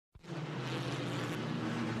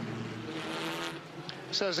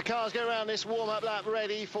So as the cars go around this warm-up lap,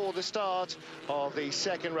 ready for the start of the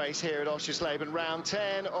second race here at Oschersleben, round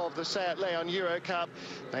 10 of the Seat Leon Eurocup.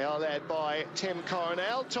 They are led by Tim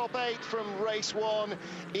Coronel, top 8 from race 1,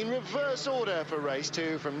 in reverse order for race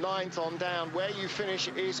 2, from 9th on down. Where you finish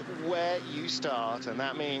is where you start, and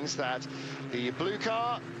that means that the blue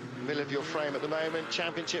car, middle of your frame at the moment,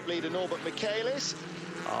 championship leader Norbert Michaelis,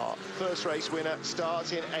 our first race winner,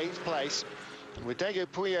 starts in 8th place. With Diego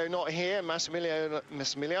Puyo not here, Massimiliano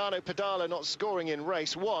Pedala not scoring in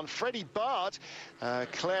race 1. Freddie Bart,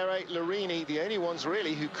 Claire Larini, the only ones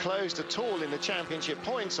really who closed at all in the championship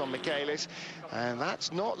points on Michaelis, and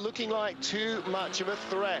that's not looking like too much of a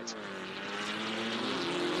threat.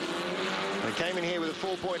 He came in here with a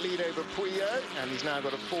 4-point lead over Puyo, and he's now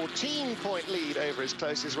got a 14-point lead over his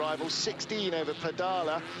closest rival, 16 over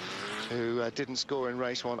Pedala, who didn't score in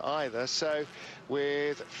race 1 either. So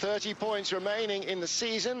with 30 points remaining in the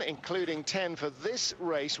season, including 10 for this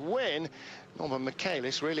race win, Norbert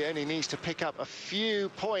Michaelis really only needs to pick up a few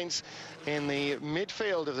points in the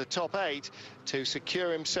midfield of the top 8 to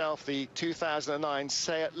secure himself the 2009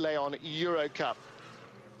 Seat Leon Eurocup.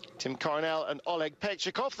 Tim Coronel and Oleg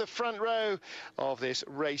Pechikov, the front row of this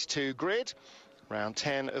race 2 grid. Round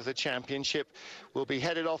 10 of the championship will be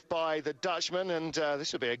headed off by the Dutchman, and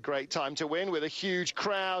this will be a great time to win, with a huge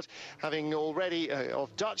crowd having already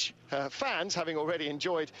of Dutch fans having already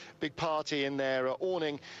enjoyed big party in their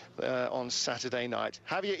awning on Saturday night.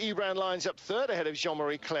 Javier Ibran lines up third ahead of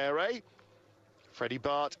Jean-Marie Clairet, Freddie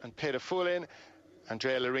Bart and Peter Fulin,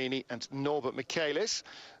 Andrea Larini and Norbert Michaelis,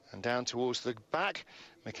 and down towards the back,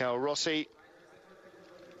 Michael Rossi,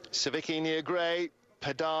 Savicki Niergray,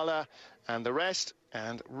 Pedala and the rest,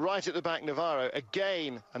 and right at the back Navarro.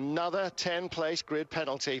 Again, another 10-place grid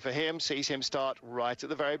penalty for him, sees him start right at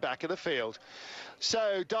the very back of the field.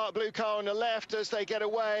 So dark blue car on the left as they get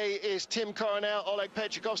away is Tim Coronel. Oleg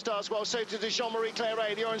Pechikov starts well, so does Jean-Marie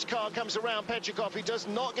Clairet. The orange car comes around Pechikov, he does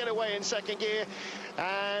not get away in second gear,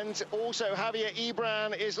 and also Javier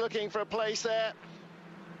Ibran is looking for a place there.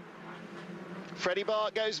 Freddie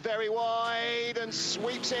Bart goes very wide and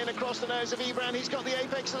sweeps in across the nose of Ibran. He's got the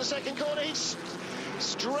apex of the second corner. He's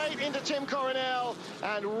straight into Tim Coronel,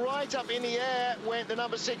 and right up in the air went the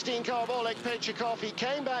number 16 car of Oleg Pechikov. He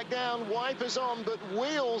came back down, wipers on, but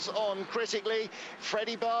wheels on critically.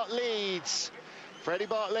 Freddie Bart leads. Freddie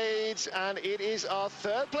Bart leads, and it is our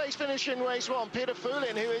third place finish in race 1. Peter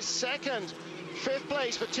Fulin, who is second. 5th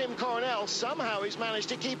place for Tim Coronel. Somehow he's managed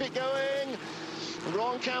to keep it going.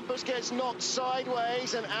 Ron Campos gets knocked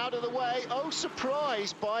sideways and out of the way. Oh,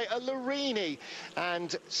 surprised by a Larini.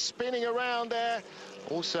 And spinning around there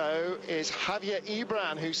also is Javier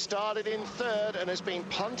Ibran, who started in 3rd and has been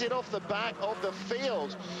punted off the back of the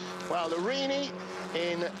field. Well, Larini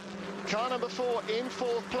in car number 4 in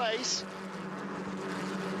 4th place.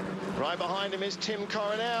 Right behind him is Tim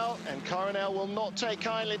Coronel, and Coronel will not take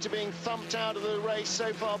kindly to being thumped out of the race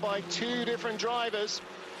so far by 2 different drivers.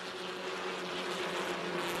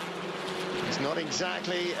 It's not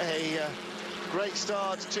exactly a great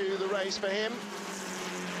start to the race for him.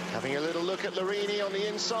 Having a little look at Larini on the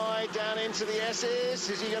inside, down into the S's.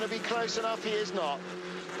 Is he going to be close enough? He is not.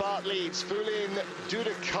 Bart leads. Fulin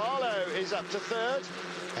Dudicalo is up to 3rd,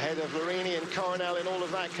 ahead of Larini and Coronel in all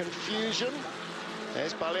of that confusion.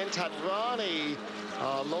 There's Balint Hadvani,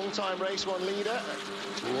 our long-time race 1 leader,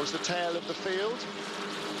 towards the tail of the field.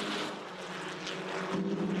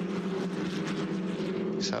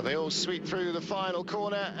 So they all sweep through the final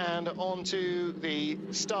corner and onto the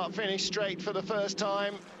start-finish straight for the first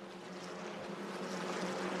time.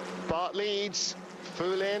 Bart leads.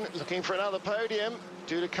 Fulin looking for another podium.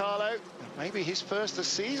 Dudicalo, maybe his first this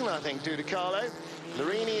season, I think, Dudicalo.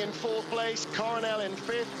 Larini in 4th place, Coronel in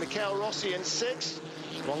 5th, Michael Rossi in 6th.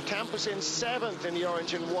 Ron Campos in 7th in the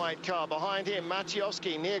orange and white car. Behind him,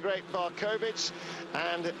 Matioski, Niergray, Barkovits,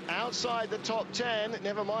 and outside the top 10,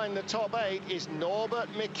 never mind the top 8, is Norbert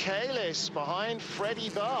Michaelis behind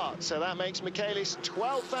Freddie Bart. So that makes Michaelis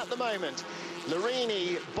 12th at the moment.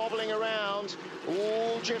 Larini bobbling around,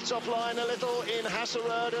 all drifts offline a little in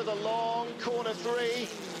Hasseröder, the long corner 3.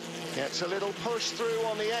 Gets a little push through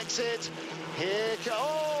on the exit. Here,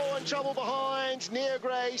 oh, and trouble behind.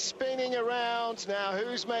 Niergray spinning around. Now,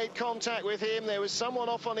 who's made contact with him? There was someone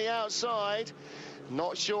off on the outside.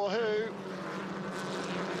 Not sure who.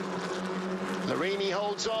 Larini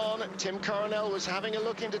holds on. Tim Coronel was having a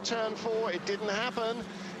look into turn 4. It didn't happen.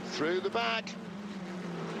 Through the back.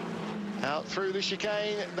 Out through the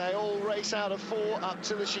chicane. They all race out of 4 up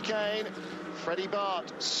to the chicane. Freddie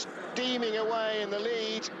Bart steaming away in the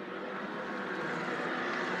lead.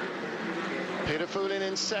 Peter Fulin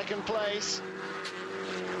in 2nd place.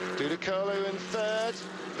 Dudicolo in third,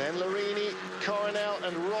 then Larini, Coronel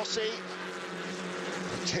and Rossi.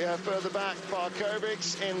 Further back,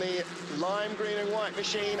 Barkovics in the lime green and white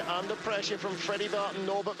machine, under pressure from Freddie Barton,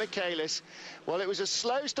 Norbert Michaelis. Well, it was a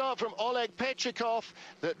slow start from Oleg Petrikov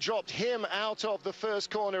that dropped him out of the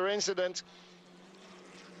first corner incident.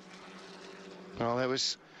 Well, there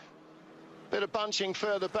was a bit of bunching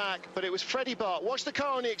further back, but it was Freddie Bart. Watch the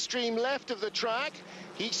car on the extreme left of the track.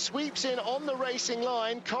 He sweeps in on the racing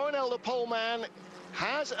line. Coronel, the pole man,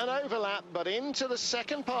 has an overlap, but into the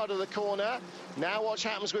second part of the corner. Now watch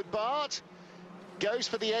happens with Bart. Goes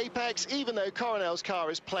for the apex, even though Coronel's car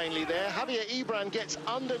is plainly there. Javier Ibran gets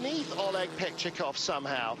underneath Oleg Petrikov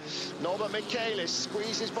somehow. Norbert Michaelis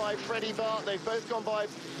squeezes by Freddie Bart. They've both gone by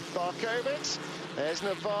Barkovics. There's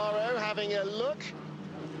Navarro having a look.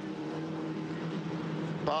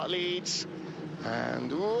 Bart leads, and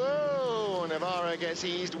whoa, Navarro gets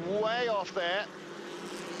eased way off there.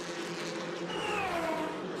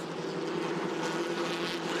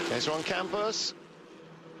 There's Ron Campos.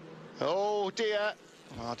 Oh dear.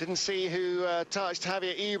 Well, I didn't see who touched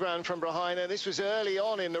Javier Ibran from behind her. This was early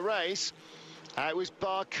on in the race. It was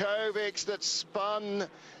Barkovics that spun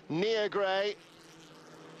Neargrey.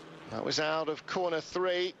 That was out of corner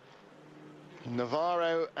 3.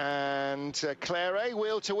 Navarro and Claret,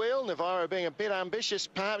 wheel to wheel. Navarro being a bit ambitious,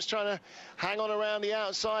 perhaps trying to hang on around the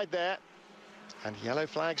outside there. And yellow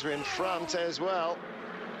flags are in front as well.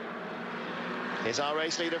 Here's our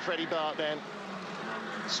race leader, Freddie Bart, then.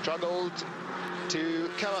 Struggled to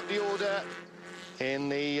come up the order in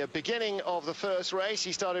the beginning of the first race.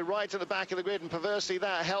 He started right at the back of the grid, and perversely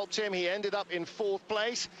that helped him. He ended up in 4th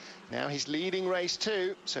place. Now he's leading race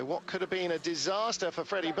 2. So what could have been a disaster for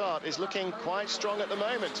Freddie Bart is looking quite strong at the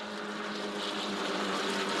moment.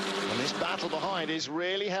 And this battle behind is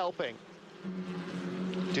really helping.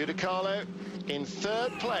 Dudicolo in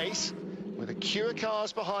 3rd place with a queue of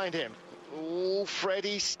cars behind him. Oh,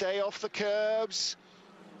 Freddie, stay off the curbs.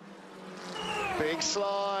 Big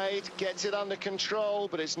slide, gets it under control,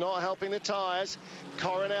 but it's not helping the tyres.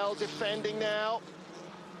 Coronel defending now.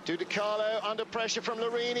 Dudicolo under pressure from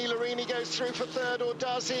Larini. Larini goes through for 3rd, or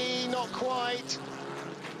does he? Not quite.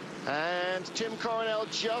 And Tim Coronel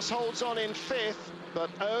just holds on in 5th, but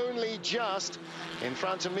only just in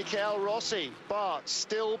front of Michael Rossi. Bart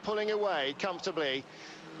still pulling away comfortably.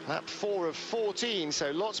 Lap 4 of 14, so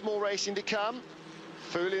lots more racing to come.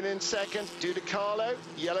 Foulin in 2nd, Dudicolo,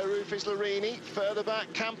 yellow roof is Larini. Further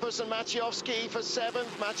back, Campos and Maciejowski for 7th.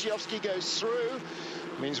 Maciejowski goes through.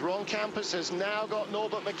 Means Ron Campos has now got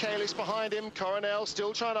Norbert Michaelis behind him. Coronel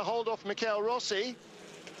still trying to hold off Michael Rossi.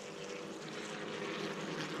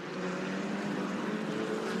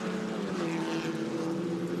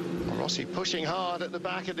 Rossi pushing hard at the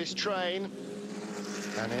back of this train.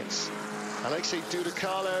 And it's Alexei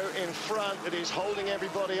Dudicolo in front that is holding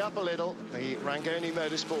everybody up a little, the Rangoni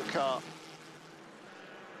Motorsport car.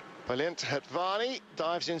 Brilliant. Hatvani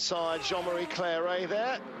dives inside Jean-Marie Claret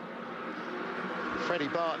there. Freddie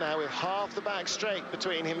Bart now with half the back straight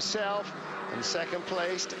between himself and 2nd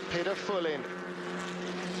placed Peter Fullin.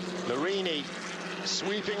 Larini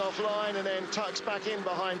sweeping offline and then tucks back in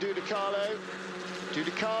behind Dudicolo.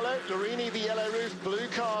 Dudicolo, Larini, the yellow roof, blue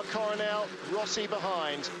car, Coronel, Rossi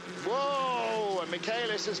behind. Whoa! And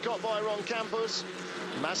Michaelis has got by Ron Campos.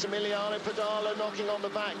 Massimiliano Padala knocking on the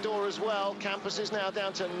back door as well. Campos is now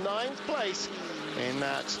down to 9th place in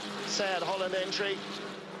that Seat Holland entry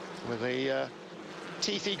with the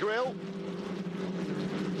teethy grille.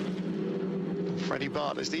 Freddie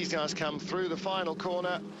Bart, as these guys come through the final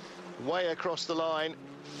corner, way across the line.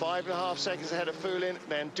 5.5 seconds ahead of Foulin,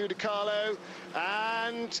 then Dudicolo,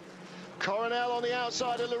 and Coronel on the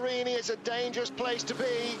outside of Larini. It's a dangerous place to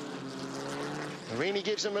be. Larini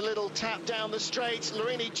gives him a little tap down the straight.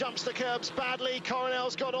 Larini jumps the curbs badly.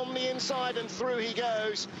 Coronel's got on the inside and through he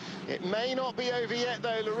goes. It may not be over yet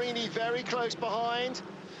though. Larini very close behind.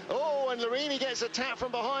 Oh, and Larini gets a tap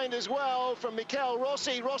from behind as well from Michael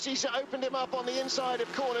Rossi. Rossi's opened him up on the inside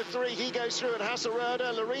of corner 3. He goes through at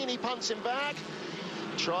Hasseröder. Larini punts him back.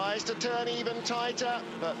 Tries to turn even tighter,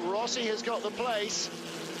 but Rossi has got the place.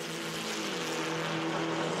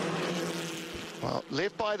 Well,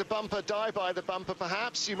 live by the bumper, die by the bumper,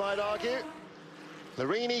 perhaps, you might argue.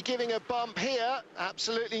 Larini giving a bump here,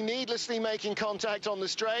 absolutely needlessly making contact on the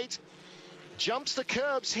straight. Jumps the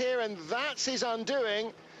curbs here, and that's his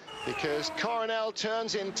undoing, because Coronel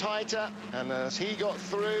turns in tighter, and as he got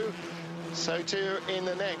through, so too in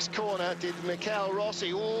the next corner did Michael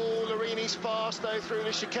Rossi. Oh, Larini's fast though through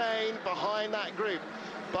the chicane behind that group.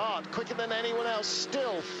 Bart, quicker than anyone else,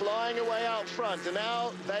 still flying away out front. And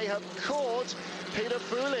now they have caught Peter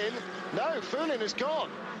Foulin. No, Foulin is gone.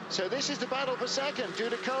 So this is the battle for second.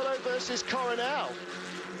 Dudicolo versus Coronel.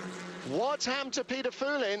 What's happened to Peter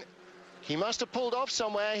Foulin? He must have pulled off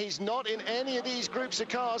somewhere. He's not in any of these groups of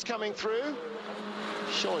cars coming through.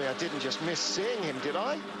 Surely I didn't just miss seeing him, did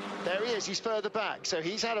I? There he is, he's further back. So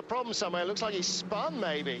he's had a problem somewhere. Looks like he's spun,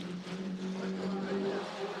 maybe.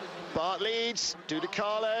 Bart leads,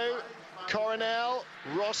 Dudicolo, Coronel,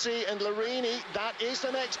 Rossi and Larini. That is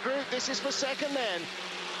the next group. This is for second then.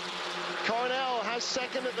 Coronel has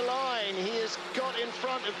second at the line. He has got in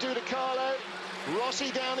front of Dudicolo.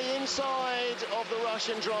 Rossi down the inside of the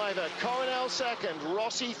Russian driver. Coronel second,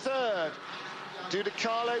 Rossi third.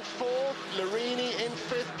 Dudicolo fourth, Larini in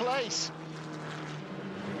fifth place.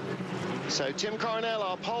 So Tim Coronel,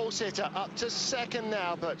 our pole sitter, up to second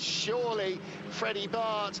now, but surely Freddie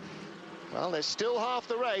Bart, well, there's still half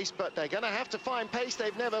the race, but they're going to have to find pace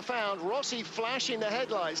they've never found. Rossi flashing the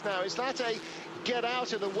headlights now. Is that a get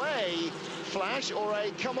out of the way flash or a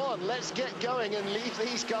come on, let's get going and leave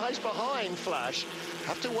these guys behind flash?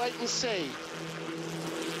 Have to wait and see.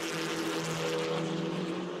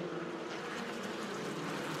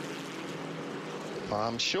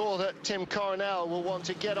 I'm sure that Tim Coronel will want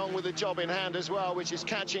to get on with the job in hand as well, which is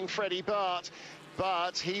catching Freddie Bart.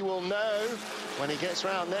 But he will know when he gets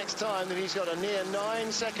round next time that he's got a near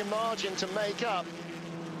 9-second margin to make up.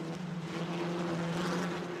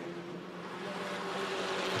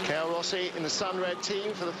 Michael Rossi in the Sunred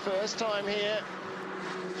team for the first time here,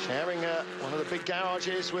 sharing one of the big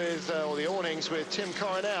garages with, or the awnings with Tim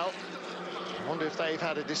Coronel. I wonder if they've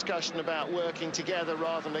had a discussion about working together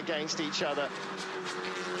rather than against each other.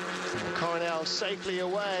 Coronel safely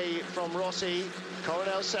away from Rossi.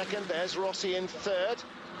 Coronel second, there's Rossi in third.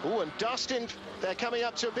 Oh, and dust in, they're coming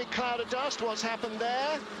up to a big cloud of dust. What's happened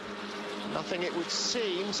there? Nothing it would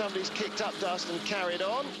seem. Somebody's kicked up dust and carried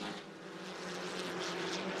on.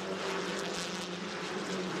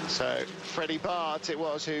 So Freddie Bart it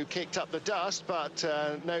was who kicked up the dust, but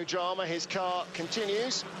no drama. His car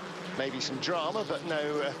continues. Maybe some drama, but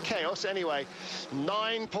no chaos anyway.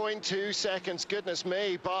 9.2 seconds, goodness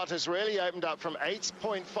me. Bart has really opened up from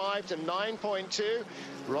 8.5 to 9.2.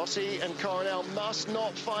 Rossi and Coronel must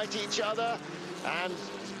not fight each other, and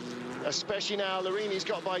especially now Larini's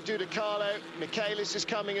got by Dudicolo. Michaelis is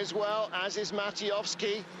coming as well, as is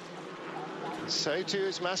Matyovski. So too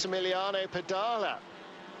is Massimiliano Pedala.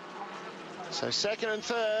 So second and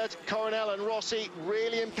third, Coronel and Rossi,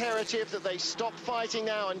 really imperative that they stop fighting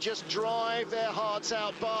now and just drive their hearts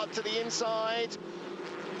out. Bart to the inside.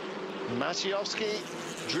 Matyovski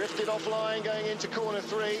drifted offline going into corner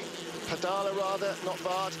three. Pedala rather, not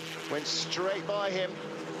Bart, went straight by him.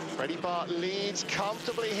 Freddie Bart leads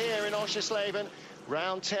comfortably here in Oschersleben.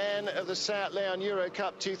 Round 10 of the Seat Leon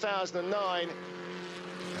Eurocup 2009.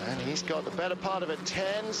 And he's got the better part of a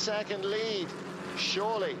 10-second lead.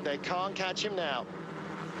 Surely they can't catch him now.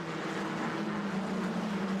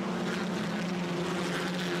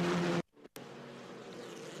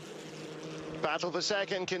 Battle for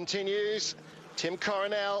second continues. Tim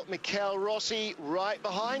Coronel, Michael Rossi right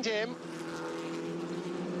behind him.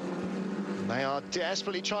 They are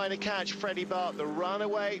desperately trying to catch Freddie Bart, the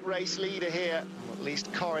runaway race leader here. At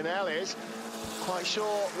least Coronel is. Quite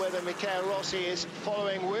sure whether Michael Rossi is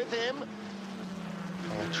following with him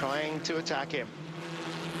or trying to attack him.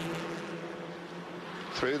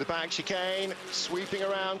 Through the back chicane, sweeping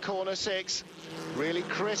around corner 6. Really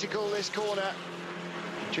critical this corner.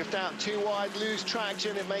 Drift out too wide, lose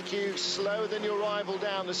traction, it make you slower than your rival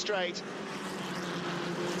down the straight.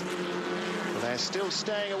 But they're still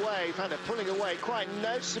staying away. In fact, they're pulling away quite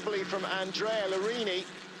noticeably from Andrea Larini.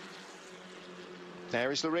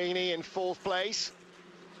 There is Larini in fourth place.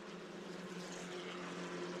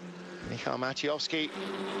 Michał Matyowski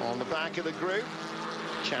on the back of the group.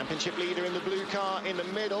 Championship leader in the blue car in the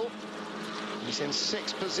middle. He's in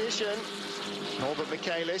sixth position. Norbert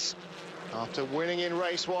Michaelis, after winning in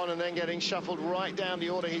race 1 and then getting shuffled right down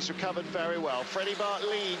the order, he's recovered very well. Freddie Bart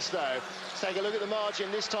leads, though. Let's take a look at the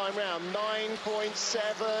margin this time round.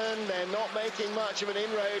 9.7. They're not making much of an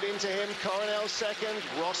inroad into him. Coronel second,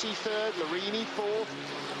 Rossi third, Larini fourth.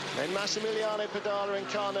 Then Massimiliano Pedala in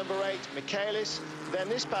car number 8. Michaelis. Then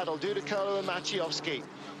this battle, Dudicolo and Matyowski.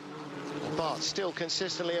 Bart still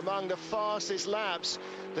consistently among the fastest laps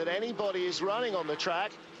that anybody is running on the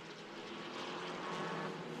track.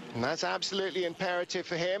 And that's absolutely imperative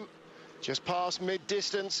for him. Just past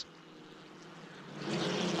mid-distance.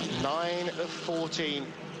 9 of 14.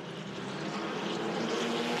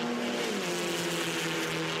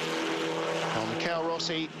 Well, Michael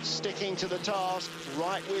Rossi sticking to the task,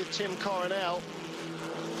 right with Tim Coronel.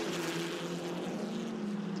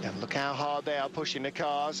 And look how hard they are pushing the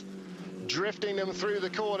cars. drifting them through the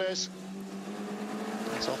corners.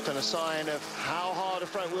 It's often a sign of how hard a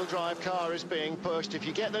front-wheel drive car is being pushed. If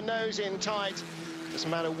you get the nose in tight, doesn't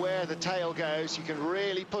matter where the tail goes, you can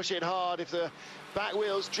really push it hard. If the back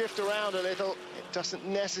wheels drift around a little, it doesn't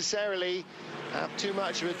necessarily have too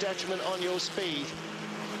much of a detriment on your speed.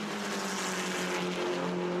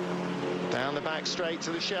 Down the back straight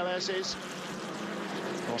to the Shell S's.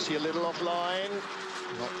 Rossi a little offline,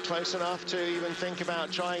 not close enough to even think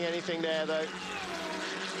about trying anything there though.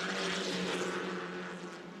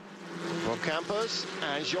 Rob Campos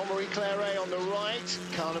and Jean-Marie Clairet on the right.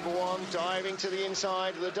 Car number 1 diving to the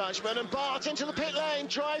inside of the Dutchman, and Bart into the pit lane.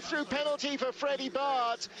 Drive-through penalty for Freddie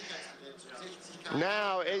Bart.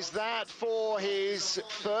 Now, is that for his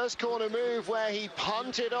first corner move where he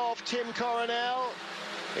punted off Tim Coronel?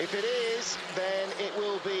 If it is, then it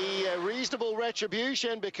will be a reasonable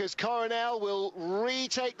retribution, because Coronel will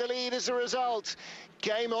retake the lead as a result.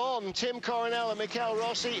 Game on, Tim Coronel and Mikel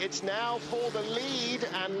Rossi. It's now for the lead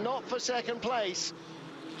and not for second place.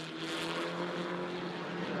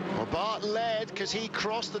 Well, Bart led because he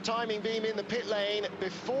crossed the timing beam in the pit lane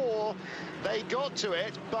before they got to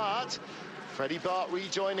it, but Freddie Bart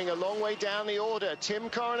rejoining a long way down the order. Tim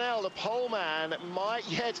Coronel, the pole man, might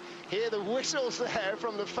yet hear the whistles there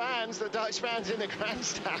from the fans, the Dutch fans in the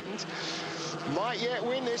grandstand. Might yet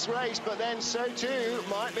win this race, but then so too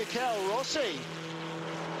might Mikel Rossi.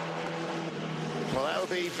 Well, that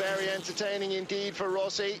will be very entertaining indeed for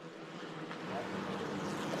Rossi.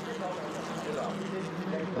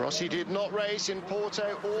 Rossi did not race in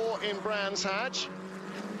Porto or in Brands Hatch.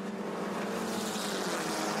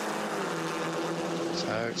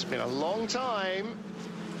 So it's been a long time.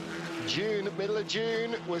 June, middle of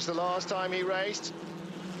June was the last time he raced.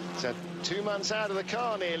 So 2 months out of the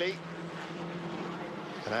car nearly.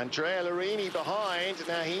 And Andrea Larini behind.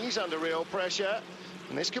 Now he's under real pressure.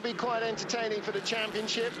 And this could be quite entertaining for the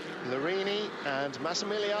championship. Larini and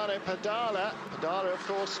Massimiliano Padala. Padala, of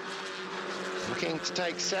course, looking to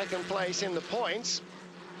take second place in the points.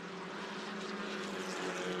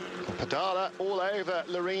 Padala all over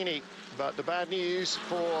Larini. But the bad news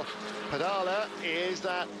for Padala is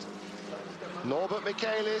that Norbert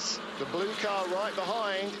Michaelis, the blue car right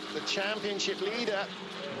behind, the championship leader,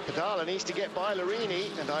 Padala needs to get by Larini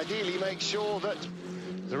and ideally make sure that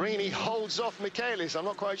Larini holds off Michaelis. I'm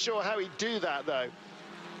not quite sure how he'd do that, though.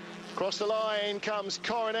 Across the line comes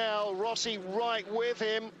Coronel, Rossi right with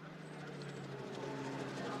him.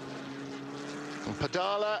 And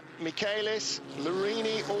Padala, Michaelis,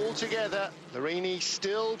 Larini all together. Larini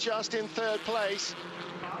still just in third place.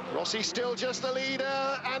 Rossi still just the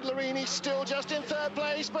leader, and Larini still just in third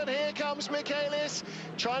place. But here comes Michaelis,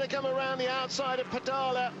 trying to come around the outside of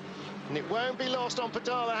Padala. And it won't be lost on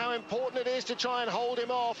Padala how important it is to try and hold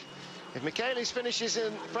him off. If Michaelis finishes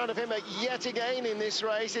in front of him yet again in this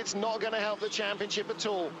race, it's not going to help the championship at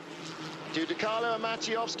all. Dudicalo and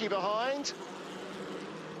Maciejowski behind.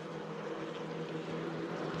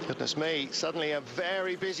 Goodness me, suddenly a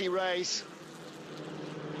very busy race.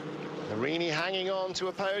 Larini hanging on to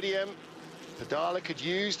a podium. Padala could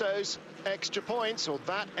use those extra points, or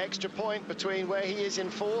that extra point between where he is in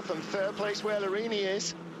fourth and third place where Larini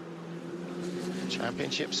is.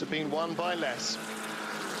 Championships have been won by less.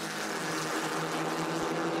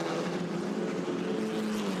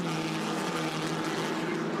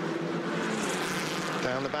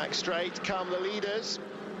 Down the back straight come the leaders.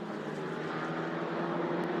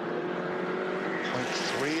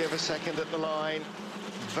 0.3 of a second at the line.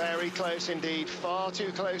 Very close indeed, far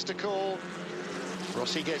too close to call.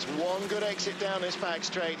 Rossi gets one good exit down this back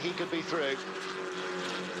straight, he could be through.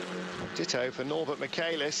 Ditto for Norbert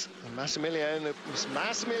Michaelis and Massimiliano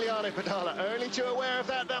Padala. Only too aware of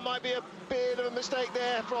that. That might be a bit of a mistake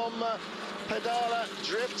there from Padala.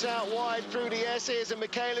 Drifts out wide through the S's, and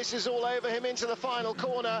Michaelis is all over him into the final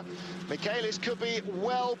corner. Michaelis could be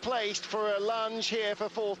well placed for a lunge here for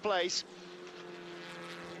fourth place.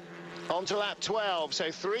 On to lap 12,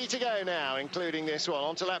 so 3 to go now, including this one.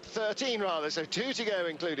 On to lap 13, rather, so 2 to go,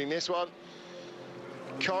 including this one.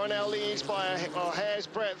 Coronel leads by a hair's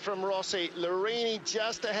breadth from Rossi. Larini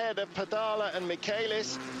just ahead of Padala and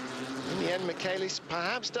Michaelis. In the end, Michaelis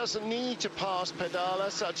perhaps doesn't need to pass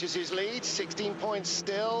Padala, such as his lead. 16 points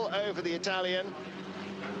still over the Italian.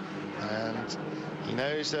 And he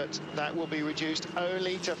knows that that will be reduced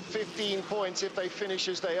only to 15 points if they finish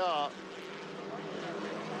as they are.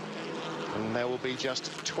 And there will be just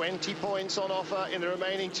 20 points on offer in the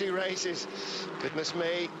remaining 2 races. Goodness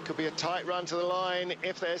me, could be a tight run to the line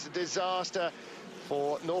if there's a disaster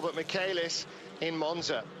for Norbert Michaelis in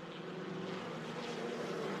Monza.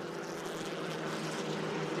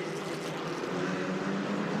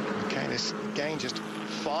 Michaelis, again, just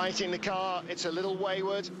fighting the car. It's a little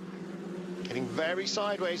wayward, getting very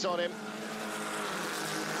sideways on him.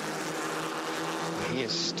 He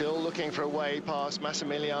is still looking for a way past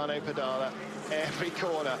Massimiliano Pedala every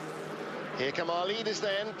corner. Here come our leaders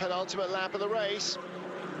then, penultimate lap of the race.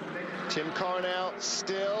 Tim Coronel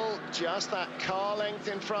still just that car length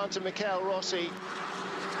in front of Michael Rossi.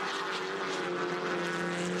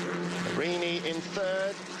 Marini in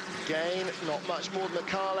third. Again, not much more than a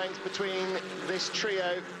car length between this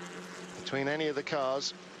trio, between any of the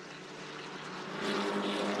cars.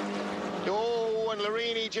 Oh, and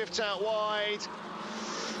Larini drifts out wide.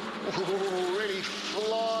 Ooh, really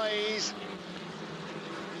flies.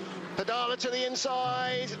 Pedala to the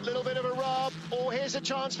inside, little bit of a rub. Oh, here's a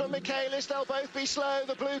chance for Michaelis. They'll both be slow.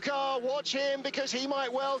 The blue car, watch him because he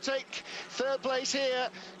might well take third place here.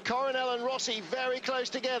 Coronel and Rossi very close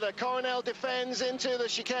together. Coronel defends into the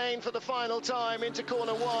chicane for the final time, into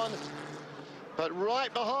corner one. But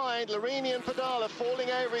right behind, Larini and Pedala falling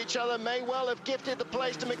over each other may well have gifted the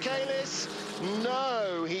place to Michaelis.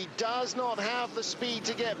 No, he does not have the speed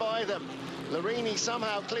to get by them. Larini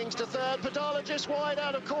somehow clings to third. Pedala just wide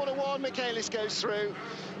out of corner one. Michaelis goes through.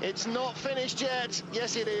 It's not finished yet.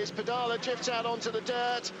 Yes, it is. Pedala drifts out onto the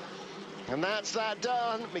dirt. And that's that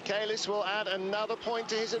done. Michaelis will add another point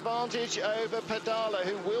to his advantage over Pedala,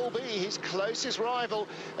 who will be his closest rival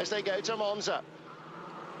as they go to Monza.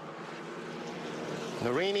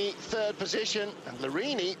 Larini, third position, and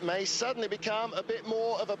Larini may suddenly become a bit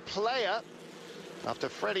more of a player after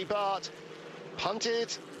Freddie Bart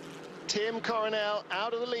punted Tim Coronel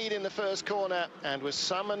out of the lead in the first corner and was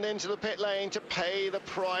summoned into the pit lane to pay the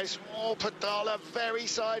price. Oh, Pedala very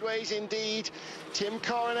sideways indeed. Tim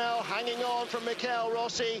Coronel hanging on from Michael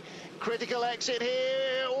Rossi. Critical exit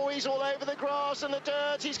here. Oh, he's all over the grass and the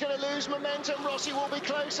dirt. He's going to lose momentum. Rossi will be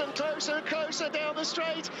closer and closer and closer down the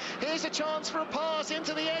straight. Here's a chance for a pass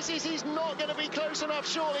into the S's. He's not going to be close enough,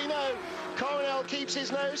 surely no. Coronel keeps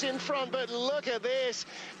his nose in front, but look at this.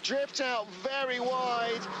 Drifts out very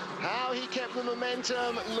wide. How he kept the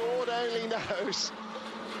momentum, Lord only knows.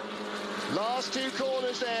 Last two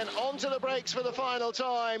corners then, onto the brakes for the final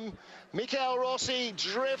time. Michael Rossi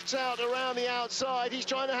drifts out around the outside. He's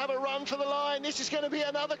trying to have a run for the line. This is going to be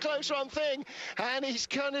another close run thing. And he's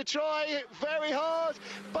going to try very hard.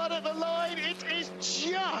 But at the line, it is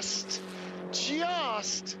just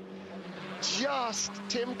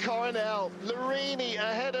Tim Coronel. Larini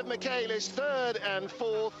ahead of Michaelis, third and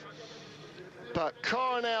fourth. But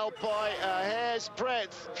Coronel by a hair's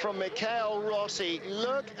breadth from Michael Rossi.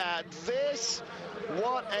 Look at this.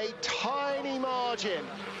 What a tiny margin.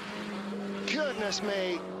 Goodness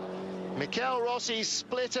me. Michael Rossi's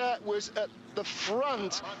splitter was at the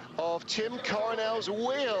front of Tim Coronel's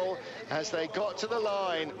wheel as they got to the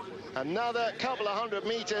line. Another couple of 100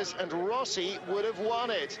 meters and Rossi would have won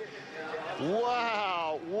it.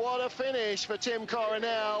 Wow, what a finish for Tim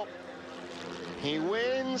Coronel. He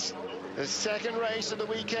wins the second race of the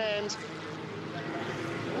weekend.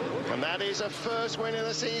 And that is a first win in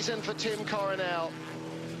the season for Tim Coronel.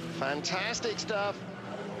 Fantastic stuff.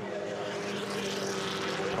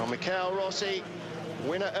 Well, Michael Rossi,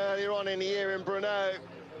 winner earlier on in the year in Brno,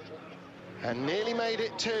 and nearly made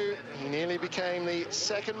it too. He nearly became the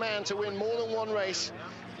second man to win more than one race.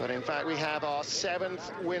 But in fact, we have our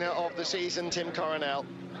seventh winner of the season, Tim Coronel.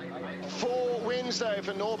 4 wins, though,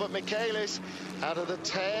 for Norbert Michaelis out of the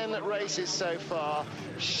 10 races so far.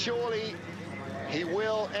 Surely he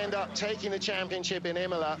will end up taking the championship in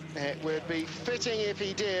Imola. It would be fitting if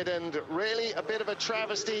he did, and really a bit of a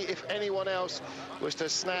travesty if anyone else was to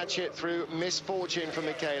snatch it through misfortune for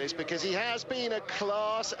Michaelis, because he has been a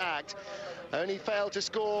class act. Only failed to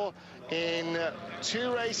score in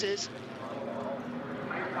 2 races.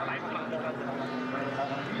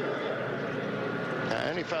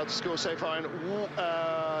 Only failed to score so far in,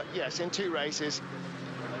 in 2 races.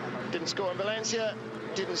 Didn't score in Valencia,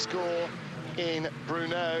 didn't score in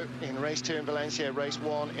Brno, in race 2 in Valencia, race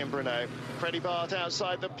 1 in Brno. Freddie Bart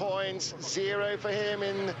outside the points, 0 for him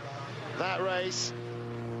in that race.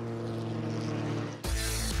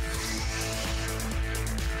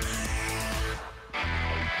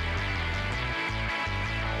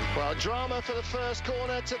 Well, drama for the first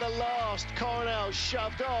corner to the last. Coronel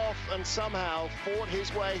shoved off and somehow fought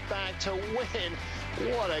his way back to win.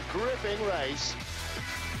 What a gripping race.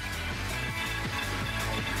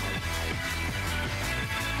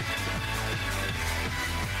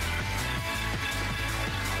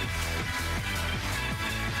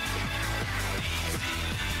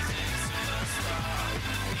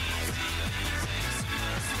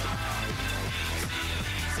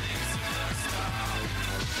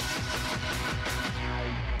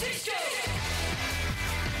 Disco!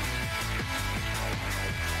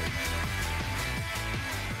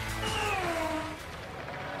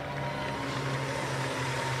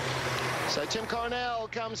 So Tim Coronel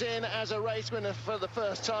comes in as a race winner for the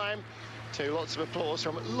first time. Lots of applause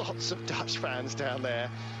from lots of Dutch fans down there.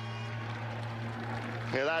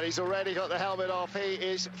 Look at that, he's already got the helmet off. He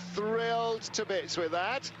is thrilled to bits with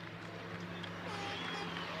that.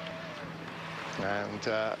 And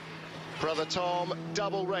brother Tom,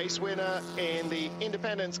 double race winner in the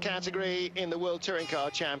independence category in the World Touring Car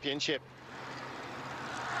Championship.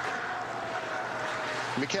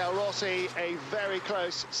 Michael Rossi, a very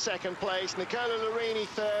close second place. Nicola Larini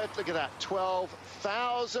third. Look at that, 12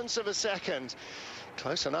 thousandths of a second.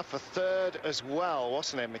 Close enough for third as well,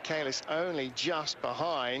 wasn't it? Michaelis only just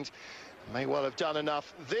behind. May well have done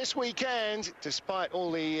enough this weekend, despite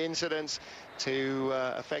all the incidents, to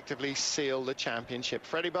effectively seal the championship.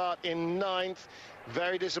 Freddie Bart in ninth.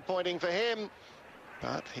 Very disappointing for him.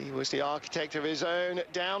 But he was the architect of his own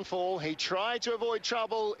downfall. He tried to avoid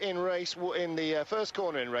trouble in the first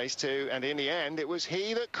corner in race 2, and in the end, it was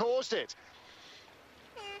he that caused it.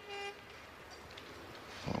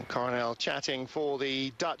 Well, Coronel chatting for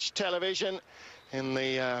the Dutch television in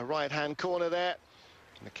the right-hand corner there.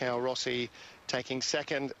 Michael Rossi taking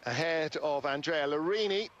second ahead of Andrea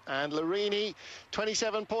Larini. And Larini,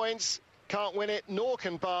 27 points, can't win it, nor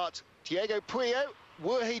can Bart. Diego Puyo,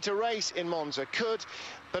 were he to race in Monza, could,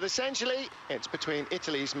 but essentially it's between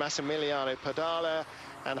Italy's Massimiliano Padala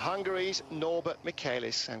and Hungary's Norbert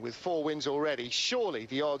Michaelis. And with 4 wins already, surely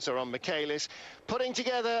the odds are on Michaelis putting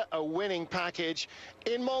together a winning package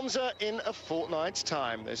in Monza in a fortnight's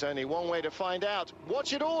time. There's only one way to find out.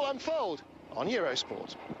 Watch it all unfold on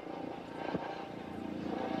Eurosport.